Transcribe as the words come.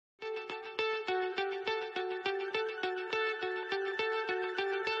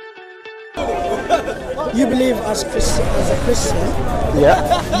you believe as a Christian,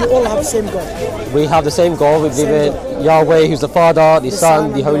 Yeah. you all have the same God. We have the same God. We believe Same in Yahweh, who's the Father, the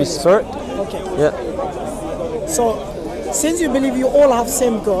Son, the Holy Spirit. Okay. Yeah. So, since you believe you all have the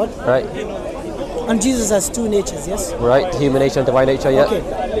same God, Right. and Jesus has two natures, yes? Right. Human nature and divine nature. Yeah. Okay.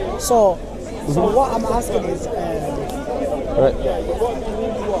 So what I'm asking is, Right.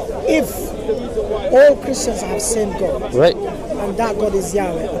 if all Christians have the same God, Right. and that God is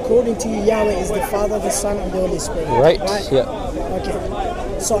Yahweh, according to you, Yahweh is the Father, the Son, and the Holy Spirit. Right. Yeah. Okay.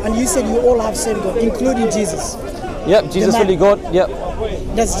 So, and you said you all have the same God, including Jesus. Yep. Jesus, man. fully God. Yep.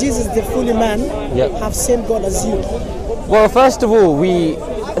 Does Jesus, the fully man, Yep. have same God as you? Well, first of all,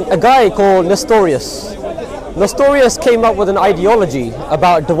 a guy called Nestorius came up with an ideology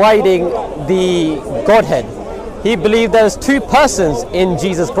about dividing the Godhead. He believed there's two persons in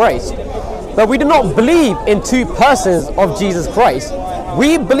Jesus Christ. But we do not believe in two persons of Jesus Christ.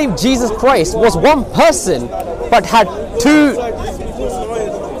 We believe Jesus Christ was one person, but had two.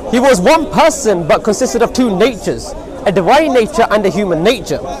 He was one person, but consisted of two natures, a divine nature and a human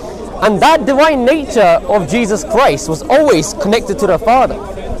nature. And that divine nature of Jesus Christ was always connected to the Father,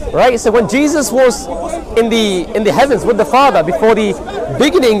 right? So when Jesus was in the heavens with the Father before the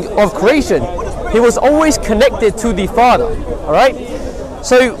beginning of creation, he was always connected to the Father, all right?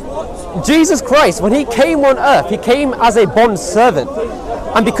 So Jesus Christ, when he came on earth, he came as a bond servant.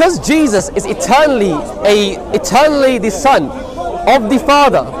 And because Jesus is eternally the Son of the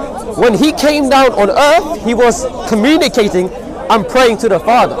Father, when he came down on earth, he was communicating and praying to the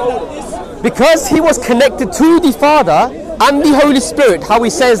Father. Because he was connected to the Father and the Holy Spirit, how he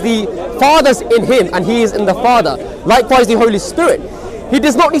says the Father's in him and he is in the Father. Likewise the Holy Spirit. He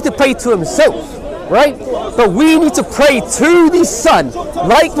does not need to pray to himself, right? But we need to pray to the Son,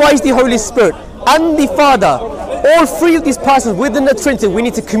 likewise the Holy Spirit and the Father. All three of these persons within the Trinity we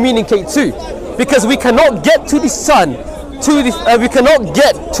need to communicate to, because we cannot get to the Son, we cannot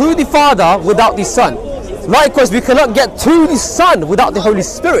get to the Father without the Son. Likewise, we cannot get to the Son without the Holy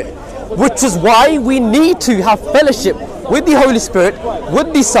Spirit, which is why we need to have fellowship with the Holy Spirit,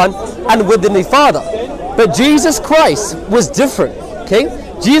 with the Son, and with the Father. But Jesus Christ was different, okay?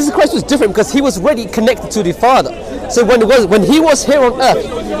 Jesus Christ was different because he was already connected to the Father. So when he was here on earth,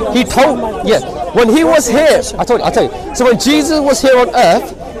 when he was here, I'll tell you. So when Jesus was here on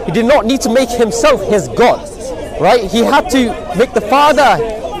earth, he did not need to make himself his God, right? He had to make the Father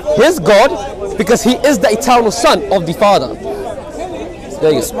his God because he is the eternal Son of the Father.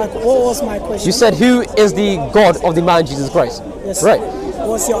 There you go. What was my question? You said, who is the God of the man Jesus Christ? Yes. Right.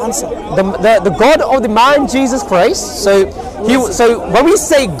 What's your answer? The God of the man Jesus Christ. So when we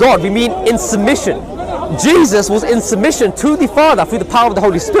say God, we mean in submission. Jesus was in submission to the Father through the power of the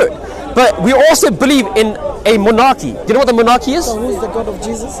Holy Spirit. But we also believe in a monarchy. Do you know what the monarchy is? So who's the God of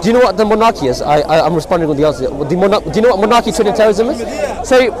Jesus? Do you know what the monarchy is? I'm responding with the answer. Do you know what monarchy Trinitarianism is?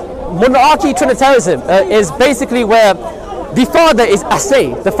 So monarchy Trinitarianism is basically where the Father is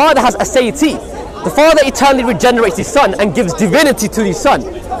aseity. The Father has aseity. The Father eternally regenerates the Son and gives divinity to the Son.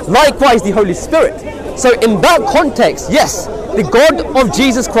 Likewise, the Holy Spirit. So in that context, yes, the God of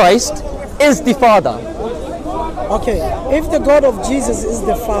Jesus Christ is the Father. Okay, if the God of Jesus is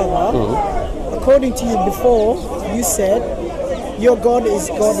the Father, according to you before, you said your God is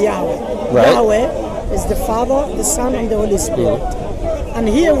God Yahweh. Right. Yahweh is the Father, the Son, and the Holy Spirit. And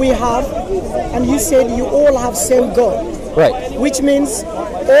here we have, and you said you all have same God. Right. Which means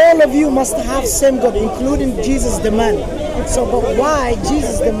all of you must have same God, including Jesus the man. So, but why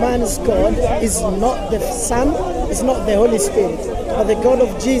Jesus the man's God is not the Son, is not the Holy Spirit, but the God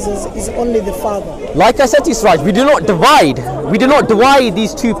of Jesus is only the Father? Like I said to you, Siraj, we do not divide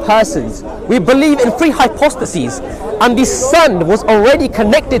these two persons. We believe in three hypostases, and the Son was already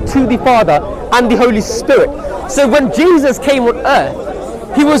connected to the Father and the Holy Spirit. So when Jesus came on earth,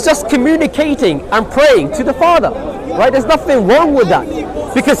 he was just communicating and praying to the Father, right? There's nothing wrong with that,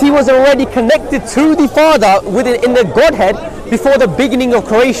 because he was already connected to the Father in the Godhead before the beginning of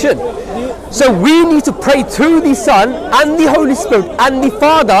creation. So we need to pray to the Son and the Holy Spirit and the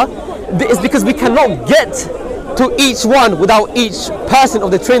Father. Is because we cannot get to each one without each person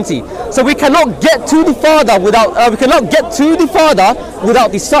of the Trinity. So we cannot get to the Father without the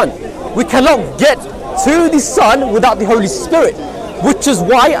Son. We cannot get to the Son without the Holy Spirit. Which is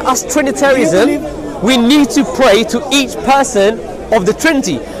why, as Trinitarianism, we need to pray to each person of the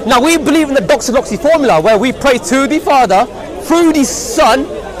Trinity. Now, we believe in the doxology formula, where we pray to the Father through the Son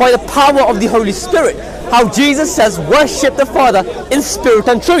by the power of the Holy Spirit. How Jesus says, worship the Father in spirit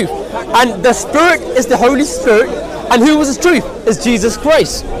and truth. And the Spirit is the Holy Spirit, and who was the truth? Is Jesus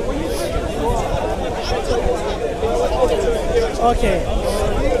Christ. Okay.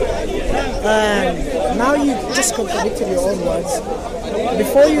 Now you just contradicted your own words.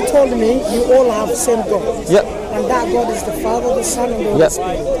 Before you told me you all have same God. Yep. And that God is the Father, the Son, and the Holy Yep.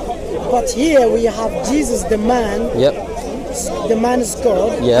 Spirit. But here we have Jesus, the man. Yep. The man is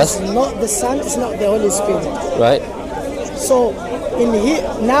God. Yes. It's not the Son. It's not the Holy Spirit. Right. So in here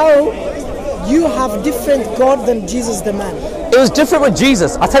now, you have different God than Jesus, the man. It was different with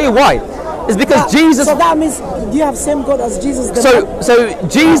Jesus. I'll tell you why. It's because Jesus. So that means you have same God as Jesus, the man. So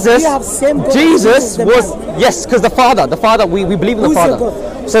Jesus. You have same God as Jesus Jesus, the was man. yes, because the Father. We believe in Who's the your Father.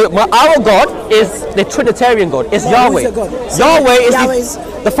 God? So our God is the Trinitarian God. It's No, Yahweh. who's your God? So Yahweh is Yahweh is-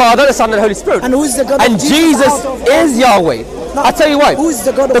 the Father, the Son, and the Holy Spirit. And who's the God And of Jesus? Jesus out of- is Yahweh. No, I'll tell you why. who's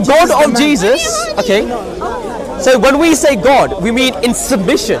the God of the Jesus, God the of man? Jesus. Okay. So when we say God, we mean in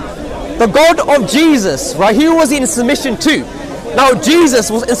submission. The God of Jesus, right? Who was he in submission to? Now Jesus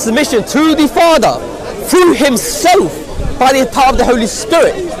was in submission to the Father through himself by the power of the Holy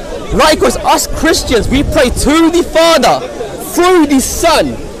Spirit. Likewise, us Christians, we pray to the Father through the Son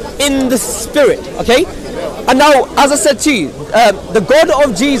in the Spirit. Okay? And now, as I said to you, the God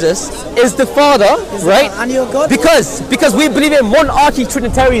of Jesus is the Father, right? And your God? Because we believe in monarchy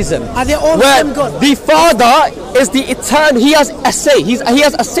Trinitarianism. Are they all where same God? the Father is the eternal. He has a say. He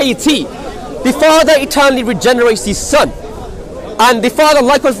has a satiety. The Father eternally regenerates the Son, and the Father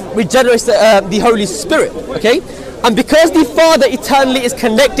likewise regenerates the Holy Spirit. Okay, and because the Father eternally is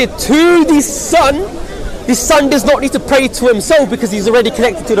connected to the Son does not need to pray to himself because he's already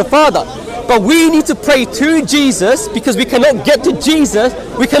connected to the Father. But we need to pray to Jesus because we cannot get to Jesus.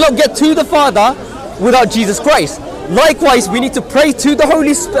 We cannot get to the Father without Jesus Christ. Likewise, we need to pray to the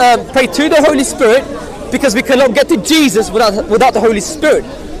Holy Spirit because we cannot get to Jesus without the Holy Spirit.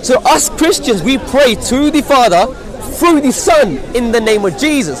 So us Christians, we pray to the Father through the Son in the name of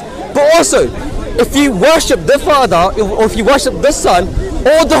Jesus. But also, if you worship the Father or if you worship the Son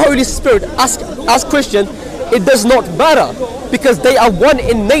or the Holy Spirit as Christian, it does not matter because they are one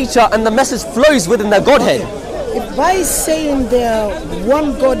in nature and the message flows within their Godhead. If by saying they are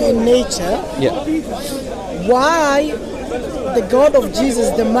one God in nature, Yeah. why the God of Jesus,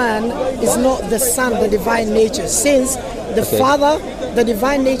 the man, is not the Son, the divine nature? Since the Okay. Father, the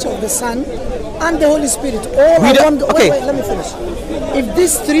divine nature of the Son, and the Holy Spirit, all We are don't- one God. okay. Wait, let me finish. If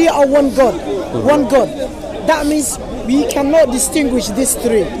these three are one God, one God, that means we cannot distinguish these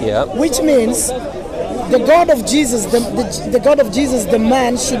three. Yeah. Which means the God of Jesus, the God of Jesus, the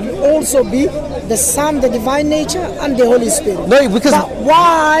man, should also be the Son, the divine nature, and the Holy Spirit. No, because But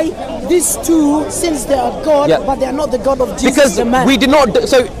why these two, since they are God, Yeah. but they are not the God of Jesus, because the man? we did not.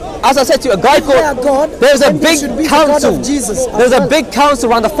 So, as I said to you, a guy If they are called God, there's a then they big should be the God council. of Jesus as There's a well. big council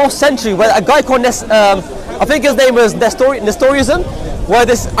around the 4th century where a guy called I think his name was Nestorianism, where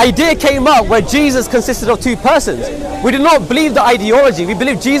this idea came up where Jesus consisted of two persons. We did not believe the ideology. We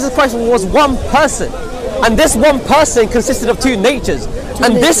believe Jesus Christ was one person, and this one person consisted of two natures.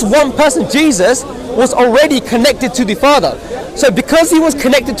 And this one person, Jesus, was already connected to the Father. So because he was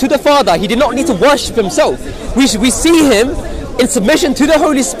connected to the Father, he did not need to worship himself. We see him in submission to the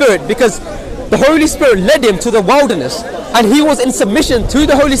Holy Spirit because the Holy Spirit led him to the wilderness, and he was in submission to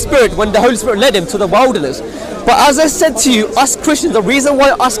the Holy Spirit when the Holy Spirit led him to the wilderness. But as I said to you, us Christians, the reason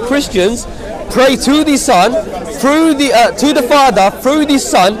why us Christians pray to the Son, to the Father, through the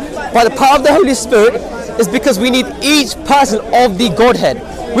Son, by the power of the Holy Spirit, is because we need each person of the Godhead.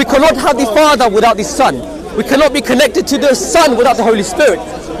 We cannot have the Father without the Son. We cannot be connected to the Son without the Holy Spirit,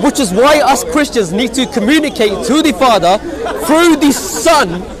 which is why us Christians need to communicate to the Father through the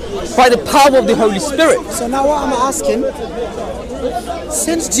Son by the power of the Holy Spirit. So now what I'm asking,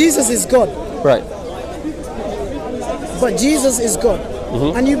 since Jesus is God, Right. but Jesus is God,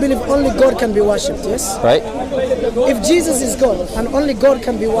 and you believe only God can be worshipped, yes? Right. If Jesus is God and only God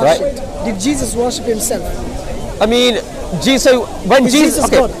can be worshipped, did Jesus worship himself? I mean, so when Is Jesus, Jesus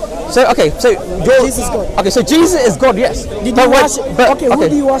okay, God? so Jesus God. Okay, so Jesus is God, yes. Did But you when- worship? but- Okay, who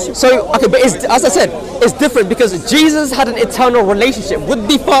do you worship? So okay, but as I said, it's different because Jesus had an eternal relationship with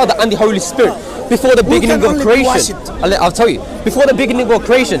the Father and the Holy Spirit before the beginning can of only be creation. worshipped? I'll tell you, before the beginning of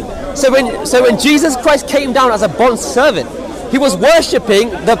creation. So when Jesus Christ came down as a bond servant, he was worshipping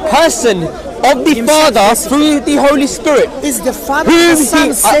the person of the Himself, Father basically. through the Holy Spirit. Is the Father Whom and the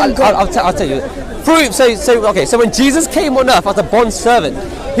Son same God? I'll tell you. So when Jesus came on earth as a bond servant,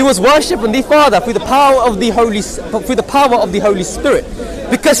 he was worshipping the Father through the power of the Holy Spirit,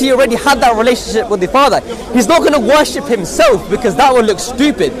 because he already had that relationship with the Father. He's not going to worship himself because that would look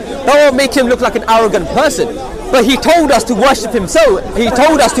stupid. That will make him look like an arrogant person. But he told us to worship himself. He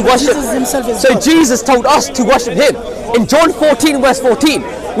told us to worship. Jesus himself is So God. Jesus told us to worship him. In John 14 verse 14,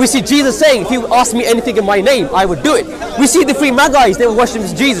 we see Jesus saying, if you ask me anything in my name, I would do it. We see the three Magi's, they were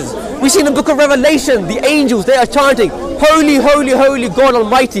worshiping Jesus. We see in the book of Revelation, the angels, they are chanting, holy, holy, holy God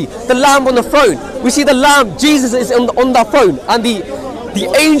Almighty, the Lamb on the throne. We see the Lamb, Jesus is on that throne, and the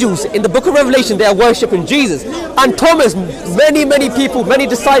angels in the book of Revelation, they are worshipping Jesus. And Thomas, many people, many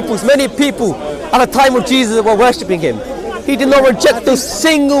disciples, many people at the time of Jesus were worshipping him. He did not reject a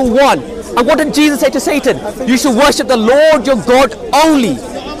single one. And what did Jesus say to Satan? You should worship the Lord your God only.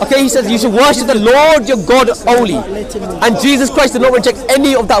 Okay, he says you should worship the Lord your God only. And Jesus Christ did not reject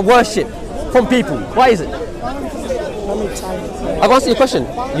any of that worship from people. Why is it? I've answered your question.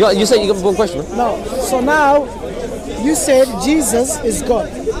 You said you got one question. No. So now, you said Jesus is God.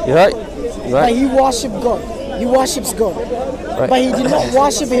 You're right. But he worshipped God. He worships God. Right. But he did not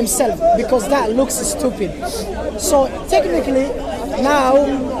worship himself because that looks stupid. So technically, now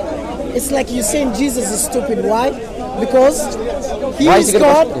it's like you're saying Jesus is stupid. Why? Because he is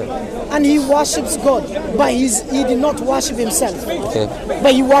God and he worships God. But he did not worship himself. Okay.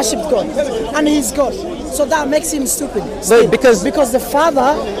 But he worshipped God and he's God. So that makes him stupid. No, because the Father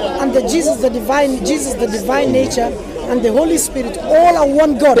and the Jesus the divine nature and the Holy Spirit all are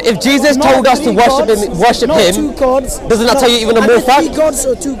one God. But if Jesus told us to worship him, two gods, doesn't that tell you even a more fact? 3 gods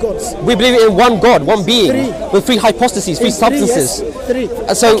or 2 gods? We believe in one God, one being, with 3 hypostases, 3 substances. Three.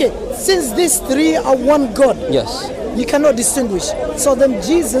 So, okay, since these 3 are one God, yes, you cannot distinguish. So then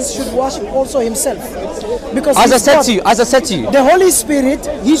Jesus should worship also himself. Because as I said to you, the Holy Spirit,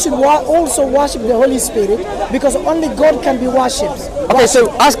 he should also worship the Holy Spirit because only God can be worshipped. Okay,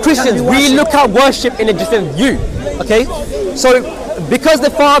 so as Christians, we look at worship in a different view. Okay, so because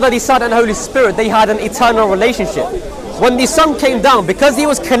the Father, the Son, and the Holy Spirit, they had an eternal relationship. When the Son came down, because he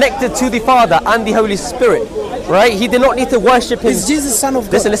was connected to the Father and the Holy Spirit, right? He did not need to worship him. Is Jesus Son of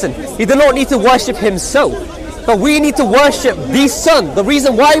God? Listen. He did not need to worship himself, but we need to worship the Son. The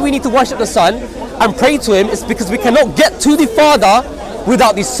reason why we need to worship the Son and pray to him is because we cannot get to the Father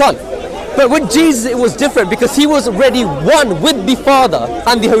without the Son. But with Jesus it was different because he was already one with the Father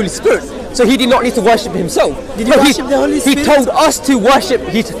and the Holy Spirit. So he did not need to worship himself. Did he worship the Holy Spirit? He told us to worship.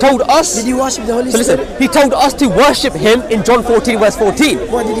 He told us. Did he worship the Holy Spirit? Listen, he told us to worship him in John 14 verse 14.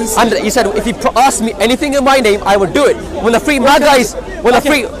 What did he say? And he said, if you ask me anything in my name, I will do it. When the 3 Magi's, when the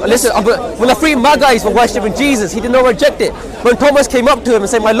 3 Magi's were worshiping Jesus, he did not reject it. When Thomas came up to him and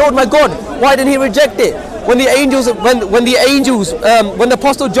said, "My Lord, my God," why didn't he reject it? When the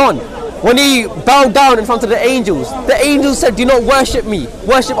Apostle John, when he bowed down in front of the angels said, "Do not worship me,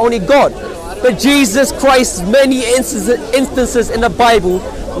 worship only God." But Jesus Christ, many instances in the Bible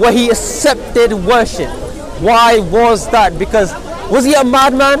where he accepted worship. Why was that? Because, was he a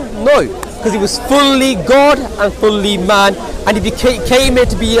madman? No, because he was fully God and fully man, and he came here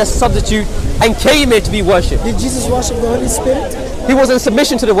to be a substitute and came here to be worshipped. Did Jesus worship the Holy Spirit? He was in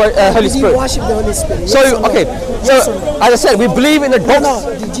submission to the Holy Spirit. Did he worship the Holy Spirit? So, yes okay, yes so as I said, we believe in the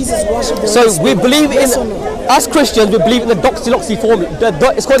did Jesus worship the Holy Spirit? So we believe yes in, as Christians, we believe in the doxology formula.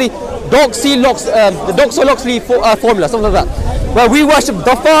 It's called the doxology formula, something like that, where we worship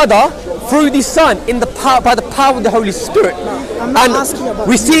the Father through the Son by the power of the Holy Spirit. And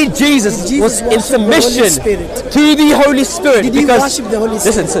we see Jesus was in submission to the Holy Spirit. Did he worship the Holy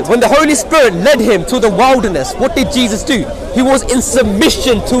Spirit? Listen, when the Holy Spirit led him to the wilderness, what did Jesus do? He was in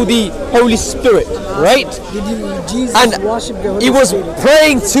submission to the Holy Spirit, right? Did Jesus worship the Holy Spirit? He was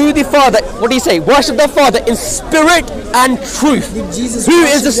praying to the Father. What did he say? Worship the Father in spirit and truth. Did Jesus Who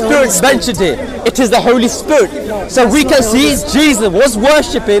is the Spirit mentioned here? It is the Holy Spirit. No, so we can see Jesus was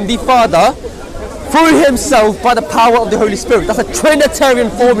worshipping the Father through himself by the power of the Holy Spirit. That's a Trinitarian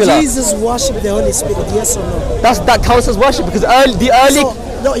formula. Did Jesus worship the Holy Spirit, yes or no? That counts as worship because the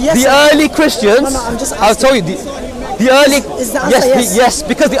early Christians. I'll tell you the early. Is the answer yes,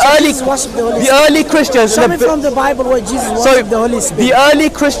 because the early Christians. Show me from the Bible where Jesus worshipped the Holy Spirit. The early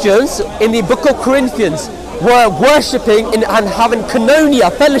Christians in the book of Corinthians were worshipping and having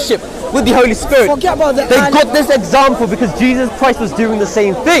koinonia, fellowship with the Holy Spirit. Forget about They got this example because Jesus Christ was doing the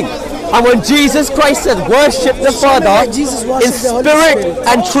same thing. And when Jesus Christ said, worship the Father in spirit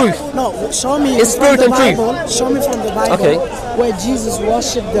and truth. No, show me in spirit and truth. Show me from the Bible where Jesus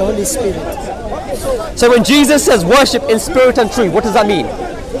worshipped the Holy Spirit. So when Jesus says worship in spirit and truth, what does that mean?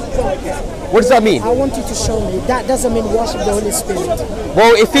 What does that mean? I want you to show me. That doesn't mean worship the Holy Spirit.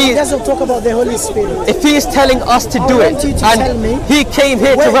 Well, if he doesn't talk about the Holy Spirit. If he is telling us to do it, and he came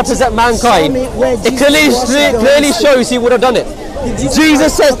here to represent mankind, it clearly shows he would have done it.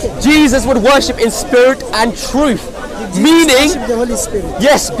 Jesus says Jesus would worship in spirit and truth. Meaning, the Holy Spirit.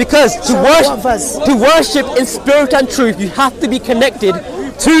 Yes, because to worship in spirit and truth, you have to be connected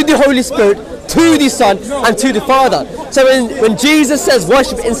to the Holy Spirit, to the Son, and to the Father. So when Jesus says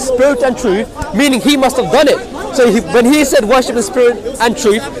worship in spirit and truth, meaning he must have done it. So when he said worship in spirit and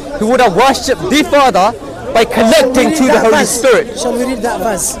truth, who would have worshipped the Father by connecting to the Holy Spirit. Shall we read that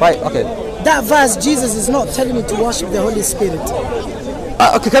verse? Right, okay. That verse, Jesus is not telling you to worship the Holy Spirit.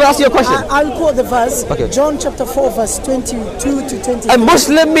 Okay, can I ask you a question? I'll quote the verse. Okay. John chapter 4 verse 22 to 23. A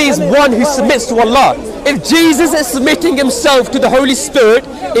Muslim means one who submits to Allah. If Jesus is submitting himself to the Holy Spirit,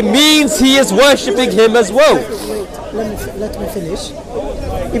 it means he is worshipping him as well. Wait, let me finish.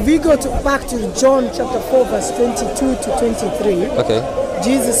 If we go back to John chapter 4 verse 22 to 23, Okay.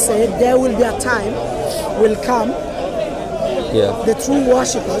 Jesus said there will be a time will come Yeah. the true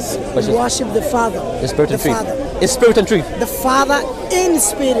worshippers will worship the Father. In spirit the and truth. Father. In spirit and truth. The Father in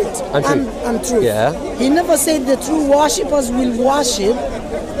spirit And truth. and truth. Yeah. He never said the true worshippers will worship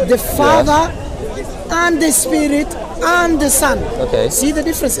the Father and the Spirit and the Son. Okay. See the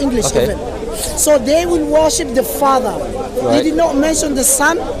difference, English Okay. even. So they will worship the Father. Right. He did not mention the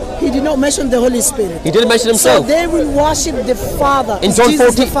Son. He did not mention the Holy Spirit. He didn't mention So himself. they will worship the Father. In Is John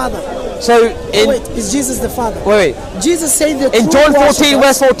Jesus 14. the Father? So in Wait, is Jesus the Father? wait. Jesus said the In true John 14 worshippers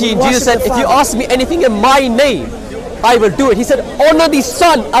verse 14, will Jesus worship said, the if you Father. ask me anything in my name, I will do it. He said, honor the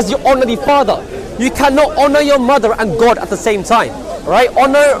Son as you honor the Father. You cannot honor your mother and God at the same time. Right?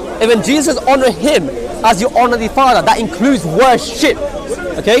 Honor, and when Jesus honor him as you honor the Father, that includes worship.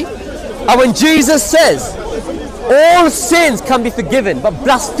 Okay? And when Jesus says, all sins can be forgiven, but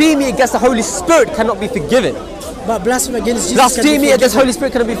blasphemy against the Holy Spirit cannot be forgiven. But blasphemy against Jesus Blasphemy can be against the Holy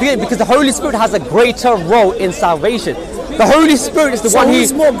Spirit cannot be forgiven because the Holy Spirit has a greater role in salvation. The Holy Spirit is the So one who who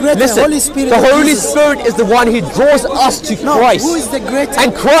is more greater, listen. Holy Spirit The or Holy Jesus? Spirit is the one who draws us to No, Christ, who is the greater?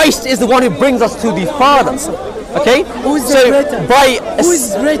 and Christ is the one who brings us to the Father. Okay, Who is the so greater? Who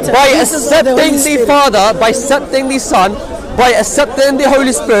is greater? by Jesus or the Holy accepting the Spirit? Father, by accepting the Son, by accepting the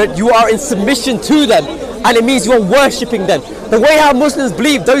Holy Spirit, you are in submission to them, and it means you are worshipping them. The way how Muslims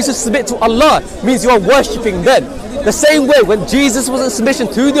believe, those who submit to Allah, means you are worshipping them. The same way when Jesus was in submission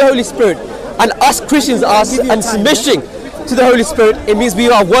to the Holy Spirit, and us Christians are give you in time, submission to the Holy Spirit, it means we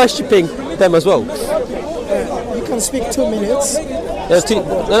are worshipping them as well. You can speak 2 minutes.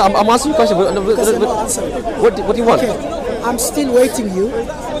 I'm asking you a question. Because you're not answering. What do you want? Okay, I'm still waiting you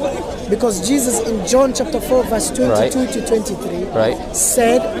because Jesus in John chapter 4 verse 22 to 23 Right.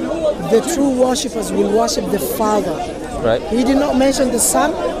 said the true worshippers will worship the Father. Right. He did not mention the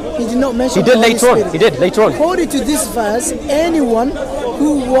Son. He did not mention He did the Holy later on. Spirit. He did later on. According to this verse, anyone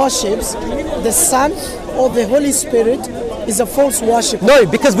who worships the Son or the Holy Spirit is a false worshipper. No,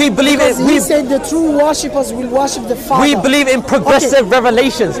 because we believe Because in he said the true worshippers will worship the Father. we believe in progressive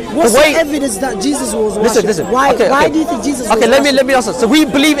revelations. What's the way the evidence that Jesus was worshipped? listen. Why Okay. do you think Jesus was Okay, let worshipped? me answer. So we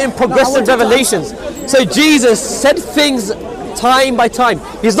believe in progressive you to revelations. So Jesus said things time by time.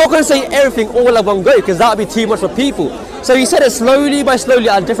 He's not going to say everything all at one go because that would be too much for people. So he said it slowly by slowly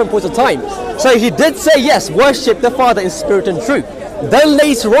at different points of time. So he did say yes, worship the Father in spirit and truth. Then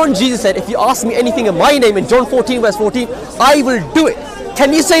later on Jesus said, if you ask me anything in my name in John 14 verse 14, I will do it.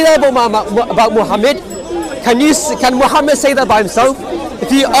 Can you say that about Muhammad? Can Muhammad say that by himself?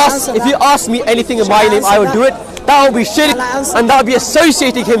 If you ask me anything in my name, I will do it. That will be shirk, and that will be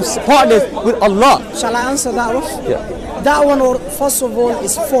associating him partners with Allah. Shall I answer that one? Yeah. That one, first of all,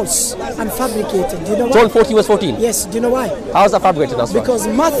 is false and fabricated. Do you know why? John 14 verse 14. Yes, do you know why? How is that fabricated? That's why. Because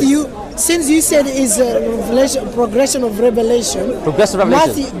Matthew, since you said is a revelation, progression of revelation, Progressive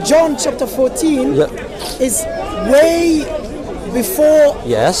revelation. John chapter 14 Yeah. is way before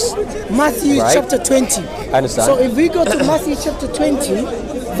Yes, Matthew Right. chapter 20. I understand. So if we go to Matthew chapter 20,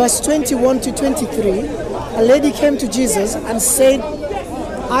 verse 21 to 23, a lady came to Jesus and said,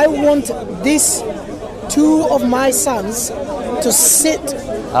 I want these two of my sons to sit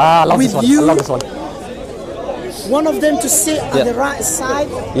I love this with one. you. I love this one. One of them to sit Yeah. at the right side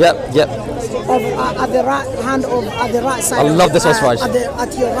Yep. of at the right hand of at the right side. I of love the- this one, Siraj.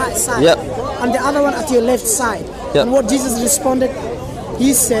 at your right side. Yep. And the other one at your left side. Yep. And what Jesus responded,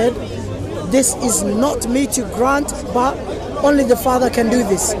 he said, this is not me to grant, but only the Father can do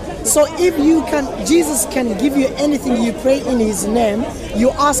this. So if you can, Jesus can give you anything you pray in his name,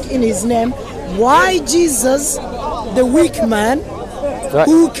 you ask in his name, why Jesus, the weak man, Right.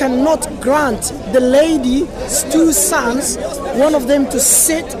 who cannot grant the lady's two sons, one of them to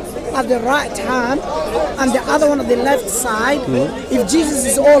sit at the right hand and the other one at the left side, if Jesus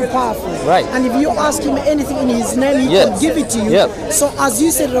is all powerful, Right. and if you ask him anything in his name, he Yes. can give it to you. Yep. So as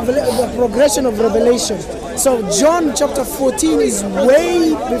you said, the progression of revelation. So John chapter 14 is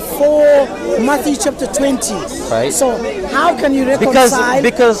way before Matthew chapter 20. Right. So how can you reconcile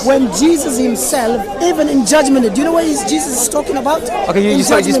because- when Jesus himself, even in judgment day, do you know what Jesus is talking about? Okay, In you're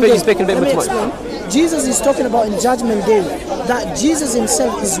judgment day. speaking a bit Let me too much. explain. Jesus is talking about in judgment day that Jesus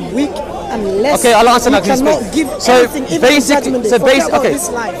himself is weak unless Okay, I'll answer you now. cannot give So anything, even basically, judgment day. so Forget about okay. this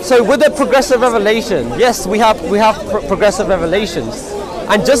life. So with the progressive revelation, yes, we have progressive revelations,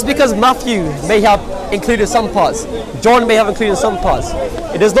 and just because Matthew may have included some parts, John may have included some parts,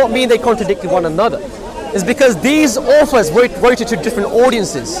 it does not mean they contradicted one another. It's because these authors wrote it to different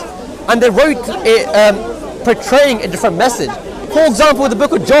audiences, and they wrote it portraying a different message. For example, the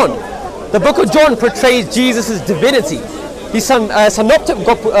book of John. The book of John portrays Jesus' divinity. The synoptic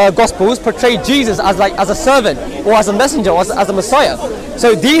gospels portray Jesus as a servant, or as a messenger, or as a Messiah.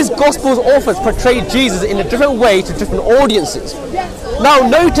 So these gospels authors portray Jesus in a different way to different audiences. Now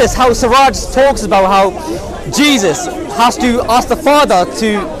notice how Siraj talks about how Jesus has to ask the Father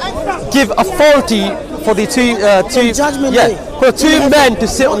to give authority for the for two men to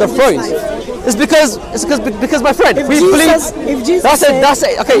sit on the thrones. It's because my friend, If we Jesus, believe. if Jesus That's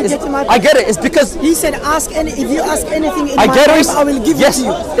it. Okay, I get it. It's because he said, if you ask anything in I my get name, it. I will give Yes, it to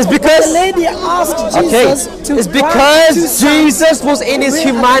you. it's But because the lady asked okay, Jesus to it's grant because two sons Jesus was in his with at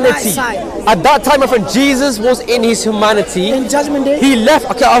the humanity. right side. At that time, my friend, Jesus was in his humanity. In Judgment Day, He left.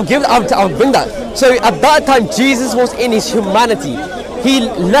 Okay, I'll bring that. So at that time, Jesus was in his humanity. He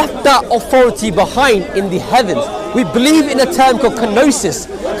left that authority behind in the heavens. We believe in a term called kenosis.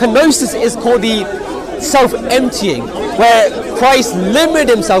 Kenosis is called the self-emptying, where Christ limited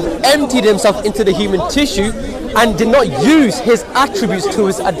himself, emptied himself into the human tissue, and did not use his attributes to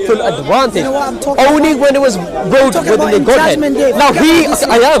his full advantage. You know what I'm talking Only about? when it was rolled talking within about the in Godhead. Judgment Day. Now Forget about this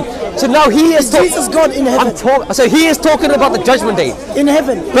I am. So now he is Jesus God in heaven. So he is talking about the Judgment Day. In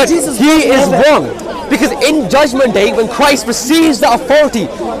heaven, But Jesus he God in is heaven. wrong, because in Judgment Day, when Christ receives the authority,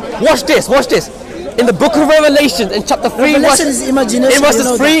 watch this. In the book of Revelation, in chapter 3, Revelation is imagination, in verses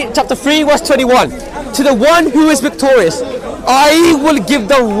you know 3, chapter 3, verse 21, to the one who is victorious, I will give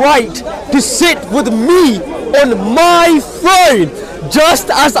the right to sit with me on my throne, just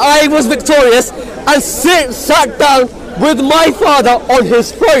as I was victorious and sat down with my Father on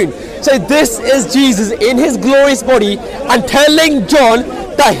his throne. So this is Jesus in his glorious body, and telling John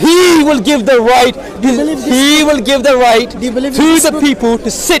that he will give the right, he will give the right to the people to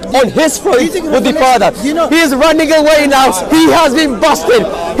sit on his throne with the Father. He is running away now. He has been busted.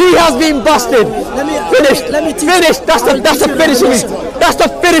 He has been busted. Finished. Finished. That's the finishing move. That's the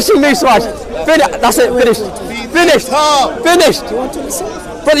finishing move, Siraj. That's it. Finished. Finished. Finished.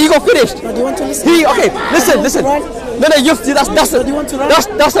 Brother, you got finished. Do you want to listen? Okay, listen. No,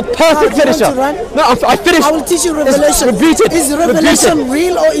 that's a perfect finisher. No, I finished. I will teach you revelation. Repeat it. Is revelation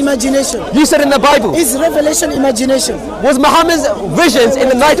real or imagination? You said in the Bible. Is revelation imagination? Was Muhammad's visions in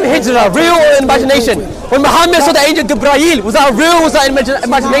the night of Hijrah real or imagination? When Muhammad saw the angel Gabriel, was that real or was that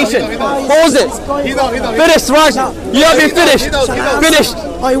imagination? What was it? Finished, Raj. You have been finished. Finished.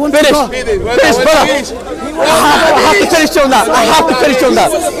 Finished. Finished, brother. I have to finish on that. I have to finish on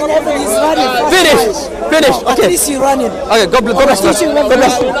that. Finished. At Okay. least you're running. Okay. God bless.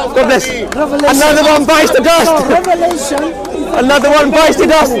 God bless. Another one bites the dust. Revelation. Another one bites the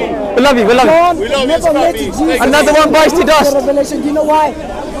dust. We love you. God never let Jesus. Another one bites the dust. Revelation. Do you know why?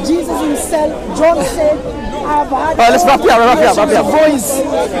 Jesus himself, John said, I've had. Alright, let's wrap it up. Voice.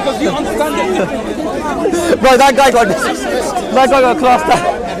 Bro, that guy got classed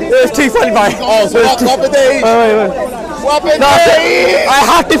out. It was too funny, bro. Oh, so swap the days. Wait. Swap it No, days. I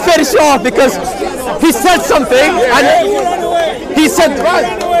have to finish off because he said something and he said,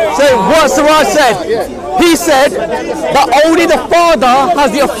 so what Siraj said, he said that only the Father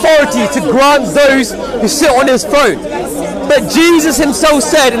has the authority to grant those who sit on his throne. But Jesus himself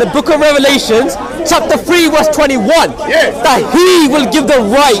said in the book of Revelations, chapter 3, verse 21, that he will give the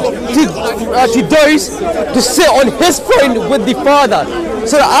right to those to sit on his throne with the Father.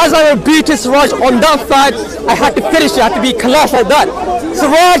 So as I rebuted Siraj on that fact, I had to finish it, I had to be class like that.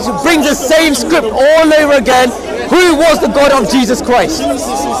 Siraj brings the same script all over again. Who was the God of Jesus Christ?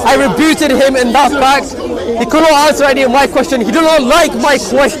 I rebuted him in that fact. He could not answer any of my questions. He did not like my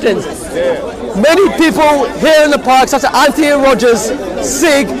questions. Many people here in the park, such as Anthony Rogers,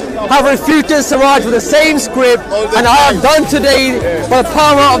 Sig, have refuted Siraj with the same script, and I have done today by the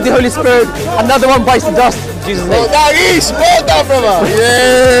power of the Holy Spirit. Another one bites the dust. In Jesus' name. Well done, brother.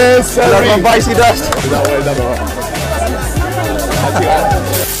 Yes. Another one bites the dust.